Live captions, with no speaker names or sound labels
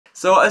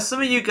So as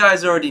some of you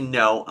guys already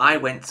know, I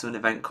went to an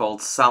event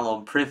called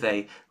Salon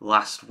Privé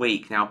last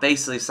week. Now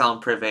basically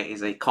Salon Privé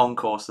is a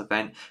concourse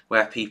event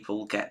where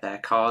people get their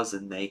cars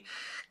and they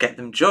get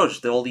them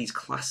judged. All these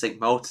classic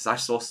motors. I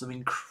saw some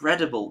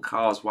incredible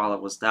cars while I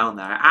was down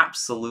there. I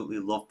absolutely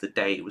loved the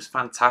day. It was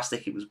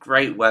fantastic. It was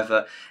great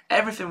weather.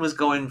 Everything was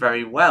going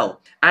very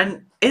well.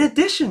 And in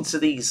addition to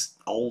these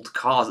old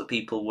cars that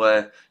people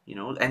were,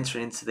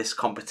 entering into this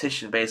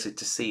competition basically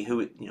to see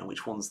who,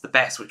 which one's the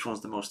best, which one's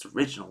the most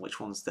original,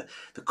 which one's the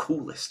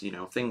coolest,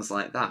 things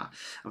like that.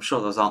 I'm sure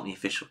those aren't the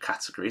official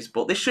categories,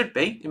 but they should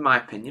be, in my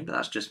opinion, but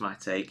that's just my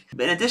take.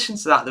 But in addition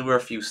to that, there were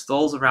a few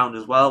stalls around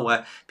as well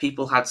where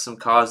people had some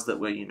cars that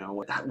were,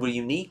 were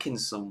unique in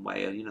some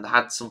way, or, they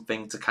had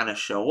something to kind of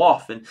show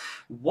off. And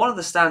one of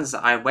the stands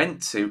that I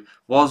went to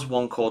was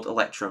one called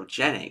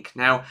Electrogenic.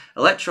 Now,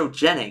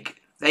 Electrogenic,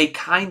 they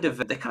kind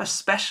of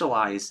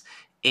specialize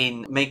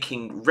in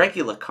making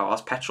regular cars,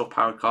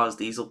 petrol-powered cars,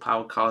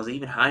 diesel-powered cars,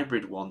 even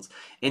hybrid ones,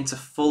 into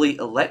fully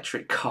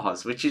electric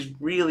cars, which is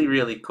really,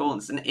 really cool.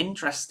 It's an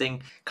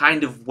interesting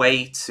kind of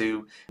way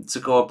to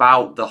go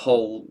about the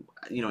whole,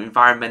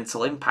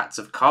 environmental impact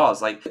of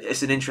cars. Like,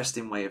 it's an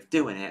interesting way of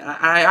doing it. And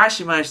I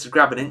actually managed to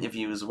grab an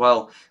interview as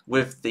well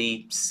with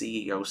the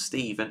CEO,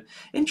 Steve. And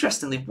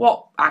interestingly,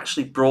 what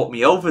actually brought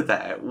me over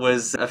there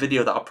was a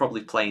video that I'll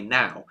probably play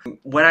now.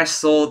 When I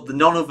saw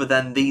none other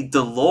than the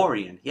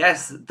DeLorean.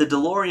 Yes, the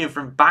DeLorean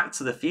from Back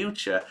to the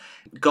Future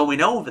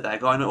going over there,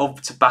 going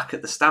over to back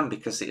at the stand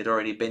because it had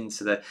already been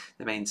to the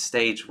main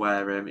stage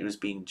where it was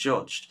being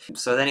judged.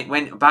 So then it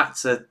went back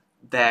to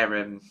their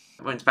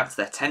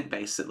tent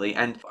basically,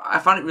 and I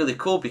found it really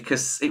cool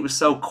because it was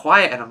so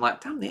quiet, and I'm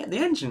like, damn, the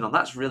engine on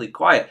that's really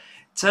quiet.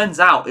 Turns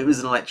out it was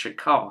an electric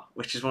car,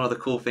 which is one of the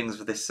cool things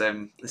with this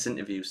this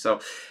interview. So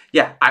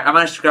yeah, I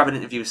managed to grab an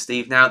interview with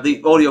Steve. Now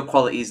the audio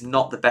quality is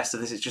not the best of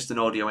this, it's just an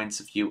audio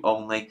interview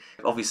only.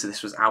 Obviously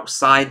this was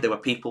outside, there were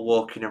people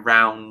walking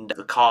around,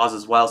 the cars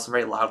as well, some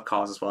very loud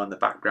cars as well in the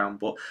background,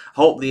 but I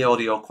hope the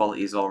audio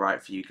quality is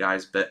alright for you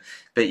guys. But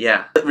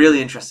yeah,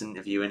 really interesting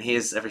interview, and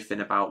here's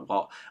everything about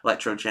what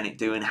Electrogenic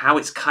do and how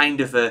it's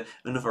kind of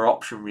another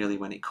option really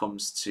when it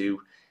comes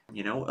to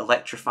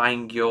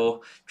electrifying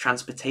your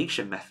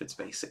transportation methods,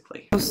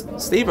 basically.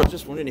 Steve, I was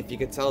just wondering if you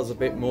could tell us a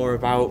bit more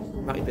about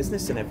your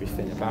business and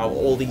everything, about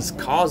all these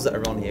cars that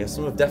are on here.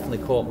 Some have definitely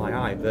caught my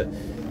eye, but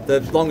the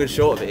long and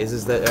short of it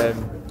is that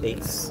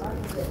it's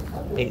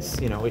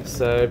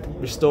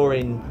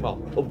restoring, well,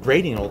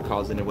 upgrading old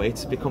cars in a way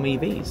to become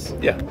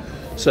EVs. Yeah.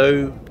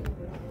 So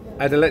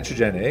at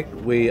Electrogenic,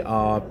 we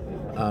are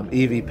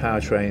EV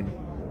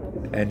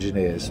powertrain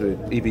engineers, so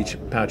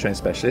EV powertrain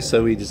specialists.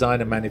 So we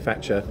design and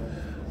manufacture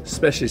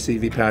specialist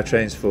EV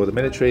powertrains for the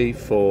military,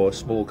 for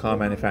small car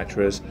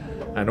manufacturers,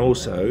 and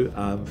also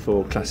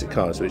for classic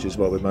cars, which is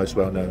what we're most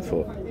well known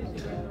for.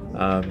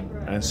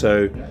 And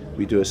so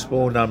we do a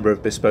small number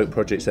of bespoke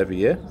projects every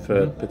year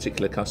for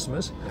particular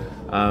customers,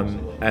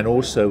 and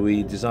also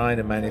we design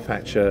and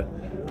manufacture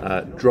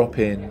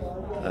drop-in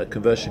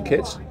conversion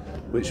kits,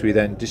 which we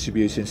then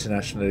distribute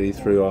internationally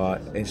through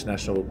our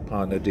international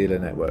partner dealer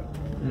network.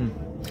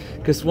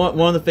 Because one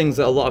of the things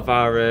that a lot of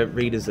our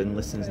readers and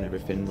listeners and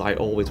everything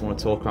always want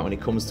to talk about when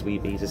it comes to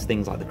EVs is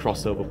things like the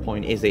crossover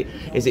point. Is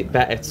it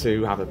better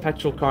to have a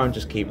petrol car and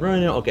just keep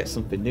running it, or get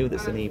something new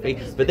that's an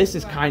EV? But this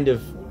is kind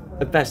of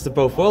the best of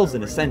both worlds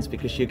in a sense,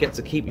 because you get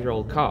to keep your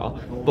old car,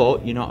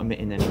 but you're not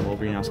emitting any more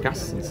greenhouse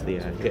gases into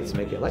the air. You get to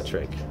make it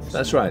electric.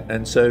 That's right.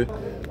 And so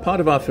part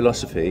of our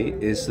philosophy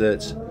is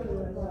that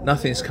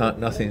nothing's cut,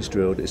 nothing's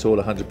drilled. It's all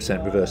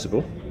 100%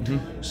 reversible.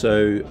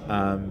 So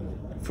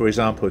for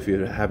example, if you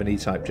have an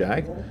E-Type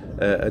Jag,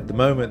 at the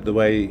moment the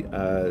way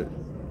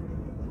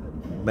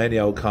many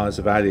old cars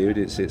are valued,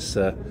 it's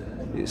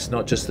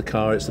not just the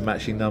car, it's the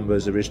matching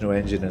numbers, original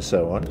engine and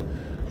so on.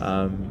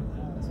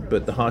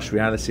 But the harsh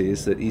reality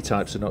is that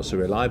E-Types are not so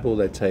reliable.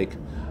 They take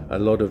a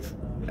lot of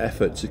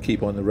effort to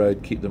keep on the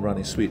road, keep them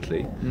running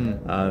sweetly.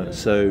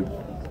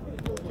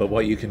 But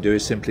what you can do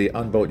is simply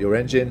unbolt your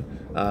engine,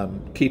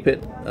 keep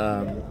it,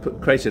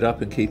 crate it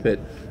up and keep it,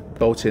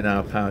 bolt in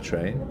our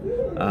powertrain,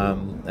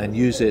 and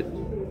use it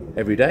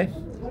every day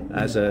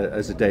as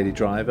a daily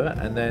driver,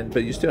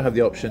 but you still have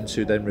the option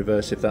to then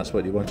reverse if that's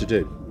what you want to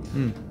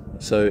do.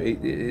 So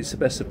it's the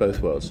best of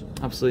both worlds.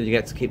 Absolutely, you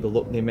get to keep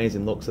the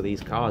amazing looks of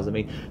these cars. I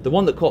mean, the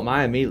one that caught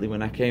my eye immediately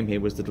when I came here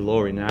was the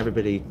DeLorean, and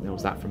everybody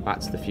knows that from Back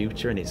to the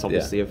Future, and it's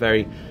obviously a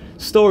very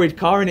storied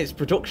car in its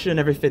production and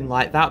everything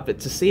like that. But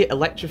to see it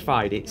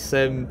electrified,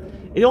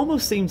 it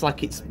almost seems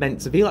like it's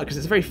meant to be like, because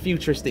it's a very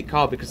futuristic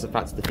car because of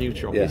Back to the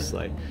Future,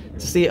 obviously.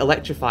 To see it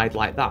electrified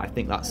like that, I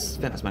think that's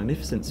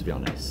magnificent, to be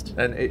honest.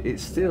 And it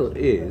still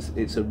is.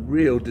 It's a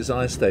real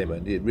design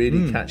statement. It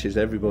really catches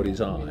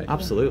everybody's eye.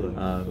 Absolutely.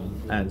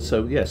 And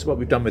so yes, what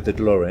we've done with the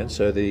DeLorean.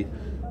 So the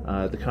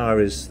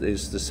car is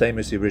the same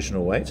as the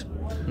original weight.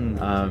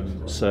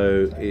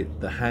 So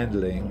the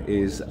handling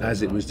is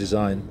as it was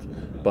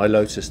designed by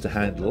Lotus to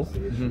handle.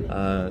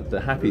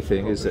 The happy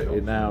thing is that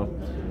it now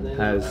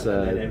has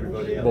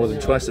more than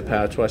twice the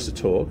power, twice the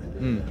torque.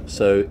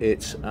 So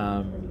it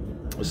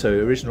So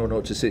original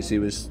 0 to 60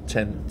 was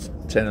 10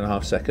 and a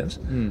half seconds,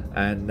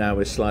 and now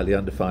we're slightly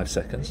under 5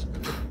 seconds.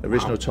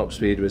 Original top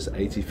speed was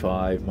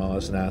 85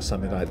 miles an hour,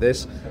 something like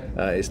this.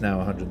 It's now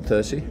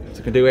 130. So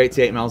you can do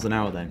 88 miles an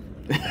hour then.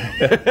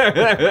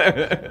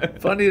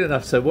 Funny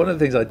enough, so one of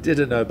the things I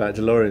didn't know about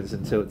DeLoreans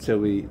until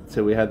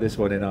we had this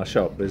one in our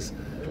shop was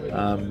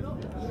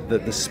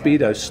that the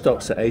speedo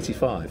stops at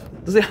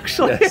 85. Does it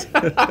actually? Yes.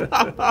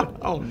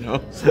 Oh no.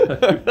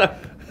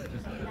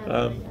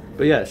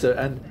 But yeah, so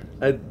and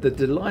the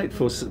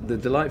delightful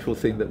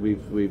thing that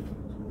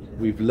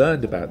we've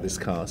learned about this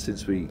car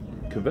since we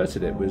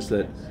converted it was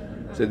that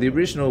the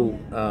original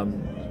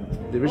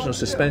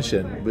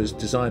suspension was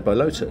designed by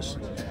Lotus.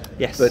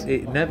 Yes. But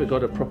it never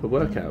got a proper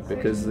workout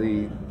because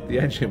the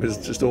engine was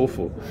just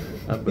awful.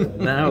 But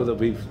now that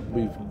we've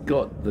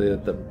got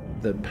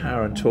the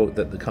power and torque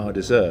that the car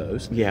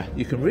deserves, yeah,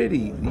 you can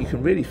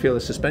really feel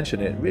the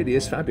suspension. It really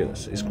is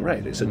fabulous. It's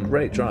great. It's a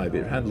great drive.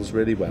 It handles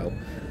really well,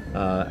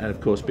 and of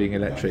course, being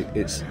electric,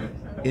 it's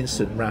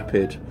instant,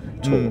 rapid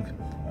torque.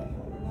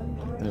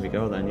 There we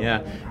go then,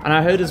 yeah. And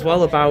I heard as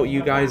well about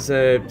you guys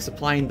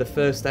supplying the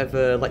first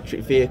ever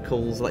electric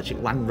vehicles,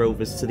 electric Land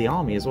Rovers to the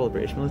Army as well, the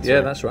British military.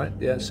 Yeah, that's right.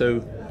 Yeah,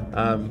 so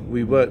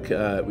we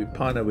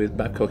partner with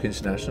Babcock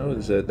International.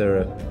 They're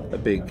a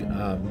big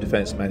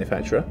defence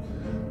manufacturer,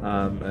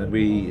 and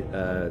we're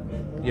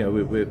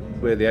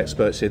the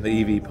experts in the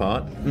EV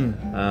part.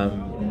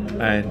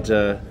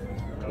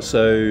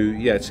 So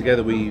yeah,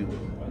 together we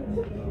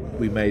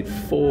made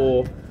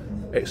 4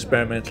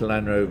 experimental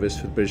Land Rovers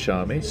for the British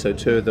Army. So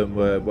 2 of them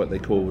were what they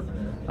called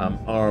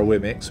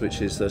RWMX,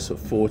 which is the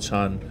sort of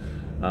 4-ton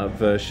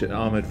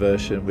armoured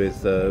version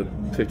with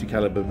 50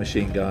 caliber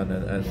machine gun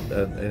and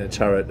a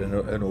turret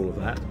and all of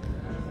that.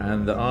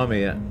 And the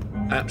Army are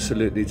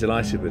absolutely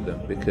delighted with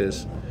them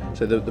because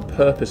the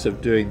purpose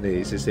of doing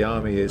these is the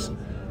Army is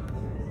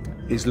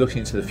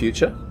looking to the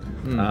future.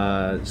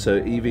 So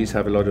EVs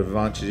have a lot of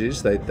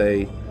advantages.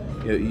 They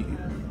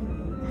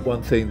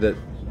one thing that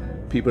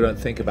people don't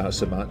think about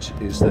so much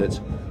is that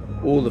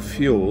all the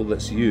fuel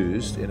that's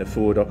used in a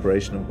forward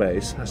operational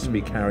base has to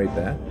be carried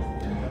there.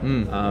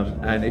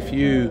 And if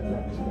you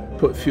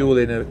put fuel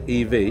in an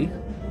EV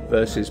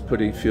versus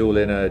putting fuel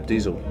in a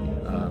diesel,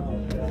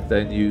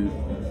 then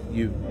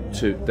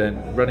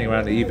then running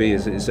around the EV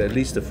is at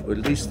least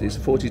is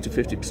 40 to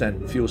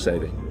 50% fuel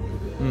saving.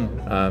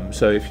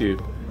 So if you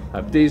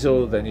have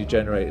diesel, then you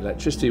generate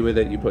electricity with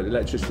it. You put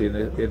electricity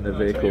in the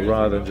vehicle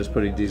rather than just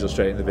putting diesel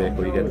straight in the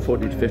vehicle. You get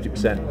 40 to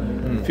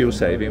 50% fuel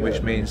saving,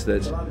 which means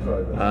that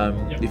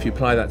if you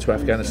apply that to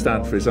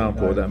Afghanistan, for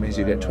example, that means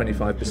you get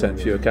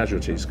 25% fewer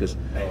casualties because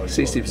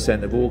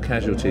 60% of all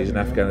casualties in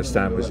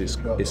Afghanistan was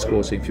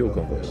escorting fuel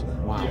convoys.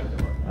 Wow.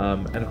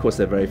 And of course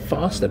they're very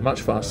fast, they're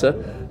much faster,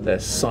 they're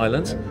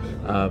silent,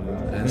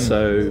 and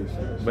so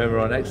when we're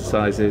on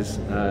exercises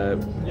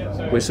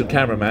with some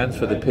cameramen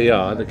for the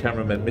PR, the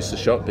cameramen miss the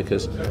shot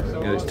because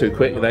it's too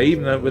quick.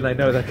 When they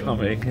know they're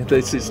coming,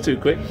 this is too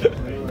quick.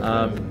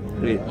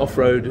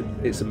 Off-road,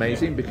 it's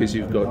amazing because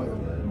you've got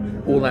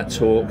all that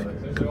torque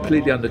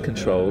completely under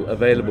control,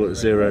 available at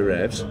 0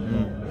 revs,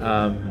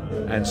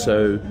 and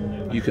so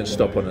you can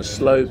stop on a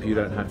slope, you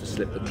don't have to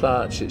slip the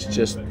clutch. It's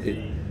just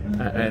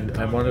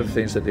and one of the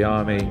things that the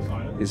Army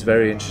is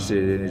very interested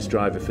in is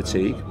driver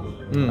fatigue,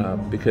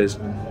 because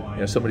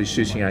somebody's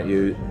shooting at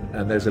you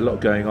and there's a lot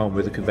going on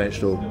with the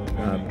conventional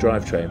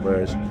drivetrain,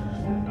 whereas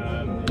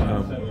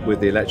with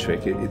the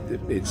electric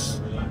it's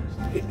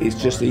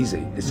just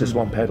easy. It's just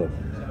one pedal.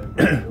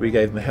 We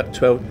gave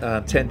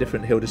them 10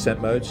 different hill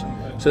descent modes,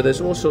 so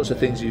there's all sorts of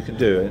things you can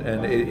do,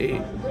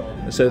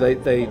 and so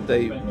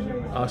they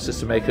asked us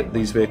to make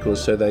these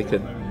vehicles so they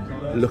can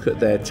look at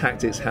their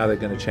tactics, how they're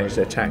going to change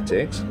their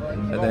tactics,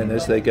 and then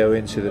as they go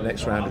into the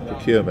next round of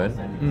procurement,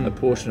 a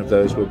portion of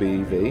those will be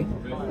EV,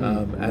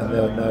 and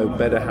they'll know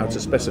better how to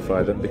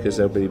specify them because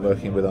they'll be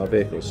working with our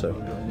vehicles. So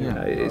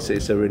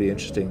it's a really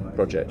interesting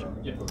project.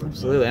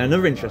 Absolutely, and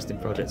another interesting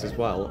project as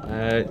well.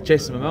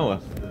 Jason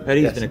Momoa, heard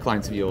he's been a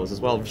client of yours as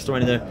well,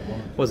 restoring the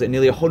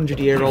nearly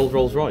 100-year-old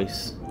Rolls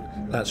Royce.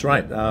 That's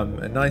right, a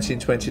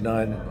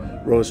 1929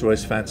 Rolls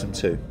Royce Phantom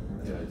II.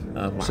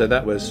 So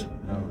that was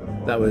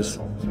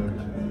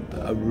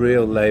a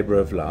real labour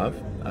of love.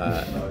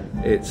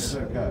 It's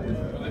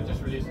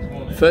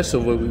first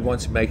of all, we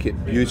want to make it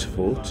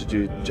beautiful to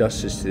do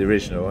justice to the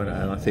original, and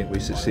I think we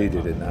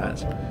succeeded in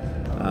that.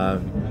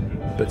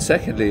 But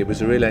secondly, it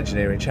was a real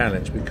engineering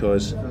challenge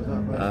because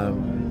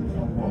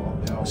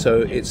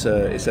so it's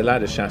a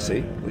ladder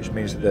chassis, which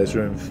means that there's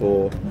room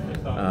for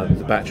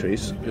the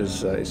batteries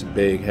because it's a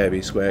big,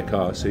 heavy, square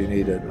car, so you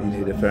need a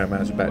fair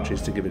amount of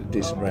batteries to give it a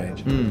decent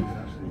range.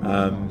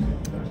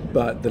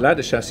 But the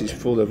ladder chassis is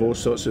full of all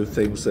sorts of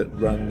things that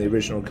run the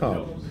original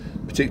car,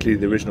 particularly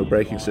the original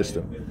braking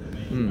system.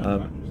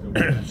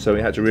 So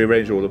we had to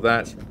rearrange all of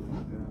that.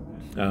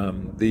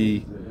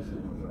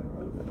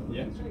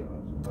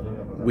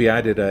 We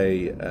added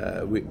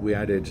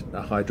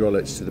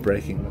hydraulics to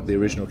the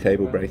original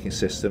cable braking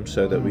system,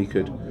 so that we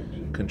could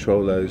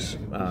control those,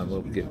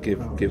 give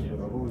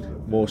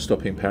more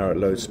stopping power at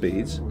low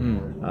speeds.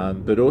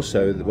 But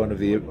also one of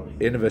the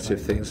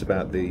innovative things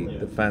about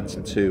the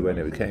Phantom 2 when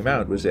it came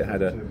out was it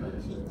had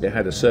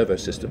a servo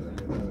system.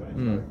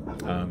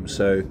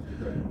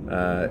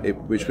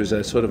 Which was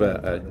a sort of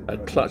a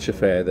clutch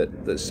affair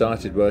that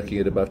started working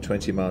at above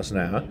 20 miles an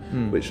hour,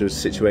 which was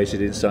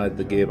situated inside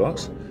the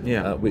gearbox,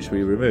 which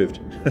we removed.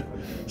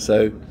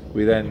 So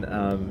we then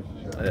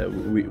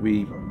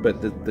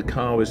but the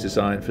car was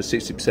designed for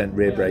 60%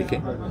 rear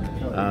braking,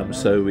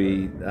 so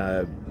we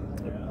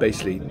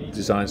basically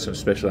designed some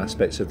special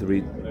aspects of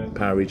the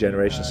power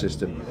regeneration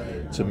system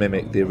to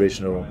mimic the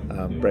original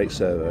brake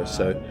servo.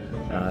 So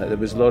there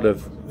was a lot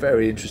of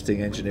very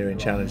interesting engineering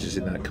challenges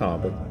in that car,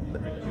 but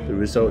the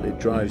result, it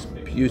drives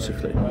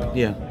beautifully.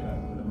 Yeah,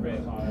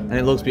 and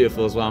it looks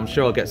beautiful as well. I'm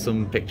sure I'll get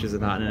some pictures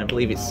of that, and I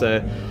believe it's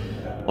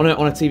on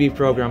a TV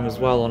program as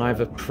well, on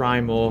either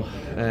Prime or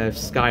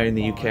Sky in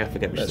the UK. I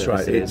forget which. That's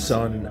right. It's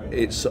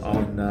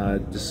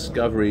on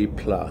Discovery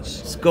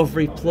Plus.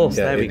 Discovery Plus.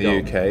 Yeah, there we go.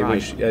 in the UK, right.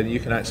 which you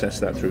can access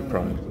that through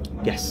Prime.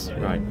 Yes.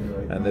 Right.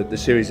 And the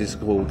series is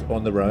called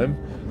On the Roam,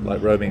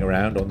 like roaming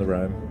around on the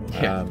roam.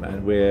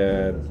 And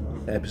we're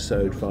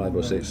episode 5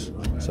 or 6,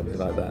 something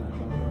like that.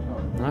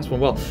 Nice one.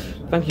 Well,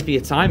 thank you for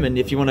your time, and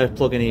if you want to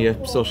plug any of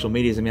your social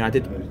medias, I mean, I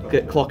did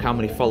clock how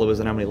many followers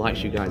and how many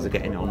likes you guys are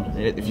getting on.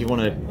 If you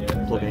want to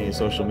plug any of your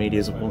social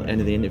medias at the end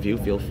of the interview,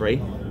 feel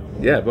free.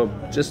 Yeah, well,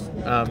 just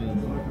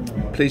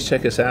please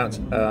check us out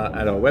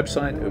at our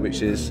website,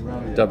 which is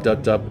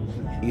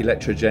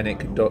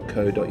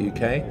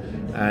www.electrogenic.co.uk,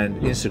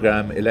 and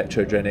Instagram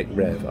Electrogenic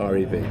Rev,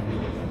 R-E-V.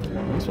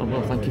 Nice one.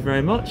 Well, thank you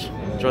very much.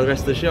 Enjoy the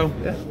rest of the show.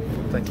 Yeah,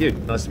 thank you.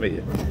 Nice to meet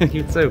you.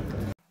 You too.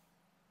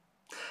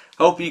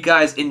 Hope you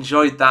guys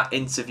enjoyed that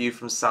interview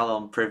from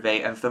Salon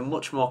Privé, and for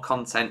much more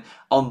content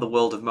on the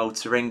world of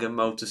motoring and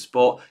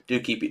motorsport, do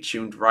keep it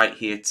tuned right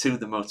here to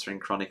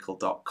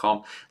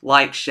themotoringchronicle.com.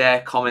 Like,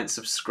 share, comment,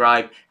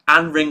 subscribe,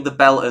 and ring the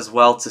bell as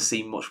well to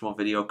see much more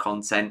video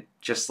content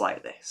just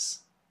like this.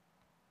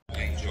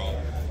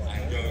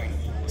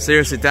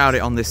 Seriously doubt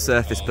it on this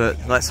surface, but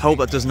let's hope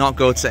that does not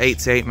go to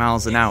 88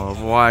 miles an hour,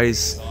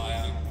 otherwise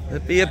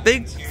there'd be a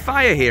big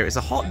fire here. It's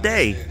a hot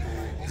day.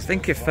 I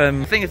think if the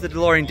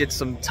DeLorean did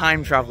some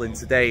time travelling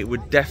today, it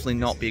would definitely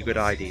not be a good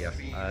idea.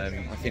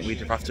 I think we'd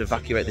have to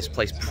evacuate this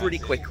place pretty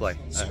quickly.